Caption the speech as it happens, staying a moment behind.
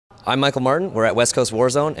I'm Michael Martin, we're at West Coast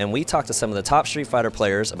Warzone, and we talked to some of the top Street Fighter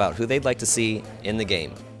players about who they'd like to see in the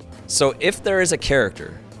game. So if there is a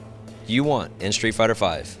character you want in Street Fighter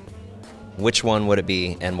V, which one would it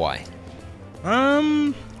be and why?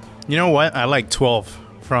 You know what? I like 12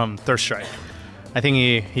 from Third Strike. I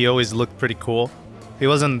think he always looked pretty cool. He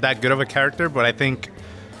wasn't that good of a character, but I think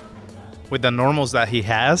with the normals that he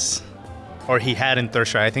has, or he had in Third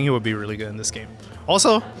Strike, I think he would be really good in this game.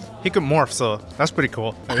 Also, he could morph, so that's pretty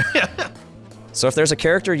cool. So if there's a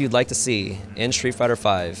character you'd like to see in Street Fighter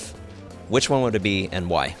V, which one would it be and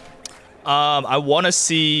why? I want to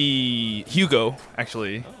see Hugo,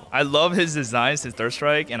 actually. I love his design since Third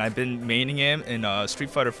Strike, and I've been maining him in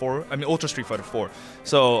Street Fighter 4. I mean, Ultra Street Fighter 4.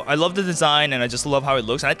 So I love the design, and I just love how it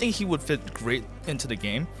looks. And I think he would fit great into the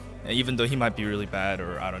game, even though he might be really bad,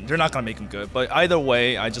 or I don't know. They're not going to make him good. But either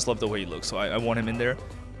way, I just love the way he looks, so I want him in there.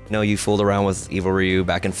 I know you fooled around with Evil Ryu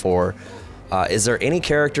back in 4. Is there any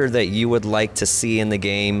character that you would like to see in the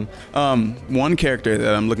game? One character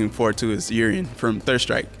that I'm looking forward to is Urien from Third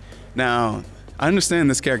Strike. Now, I understand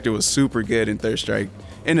this character was super good in Third Strike,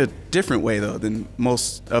 in a different way though than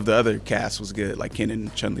most of the other cast was good, like Ken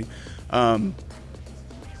and Chun-Li. I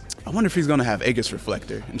wonder if he's gonna have Aegis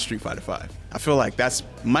Reflector in Street Fighter V. I feel like that's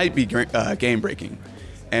might be game breaking,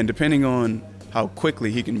 and depending on how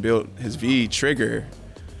quickly he can build his V trigger,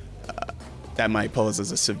 that might pose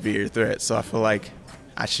as a severe threat. So I feel like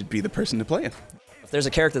I should be the person to play him. If there's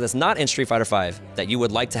a character that's not in Street Fighter V that you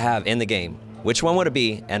would like to have in the game, which one would it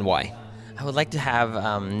be and why? I would like to have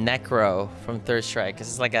Necro from Third Strike, because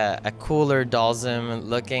it's like a cooler Dalsum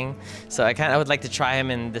looking. So I would like to try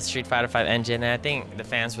him in the Street Fighter V engine, and I think the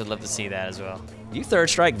fans would love to see that as well. You Third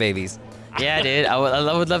Strike babies. Yeah, dude. I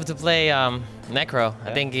would love to play Necro. Yeah.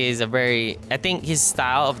 I think I think his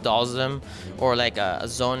style of Dalsum or like a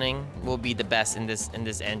zoning will be the best in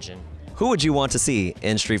this engine. Who would you want to see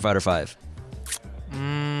in Street Fighter V?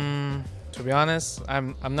 To be honest,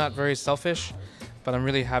 I'm not very selfish, but I'm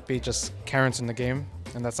really happy just Karen's in the game,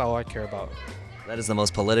 and that's all I care about. That is the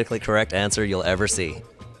most politically correct answer you'll ever see.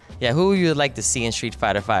 Yeah, who would you like to see in Street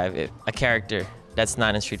Fighter V? A character that's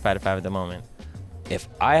not in Street Fighter V at the moment. If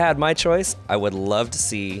I had my choice, I would love to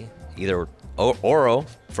see either Oro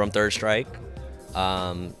from Third Strike.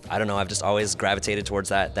 I don't know, I've just always gravitated towards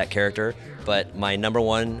that character, but my number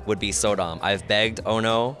one would be Sodom. I've begged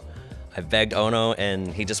Ono,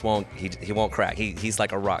 and he just won't. He won't crack. He's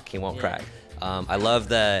like a rock. He won't crack. I love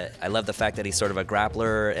the fact that he's sort of a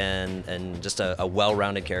grappler and just a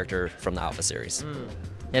well-rounded character from the Alpha series.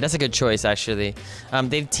 Yeah, that's a good choice actually.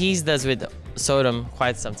 They've teased us with Sodom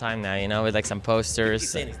quite some time now, you know, with like some posters.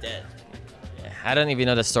 He's saying he's dead. Yeah, I don't even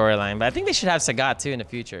know the storyline, but I think they should have Sagat too in the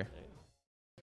future.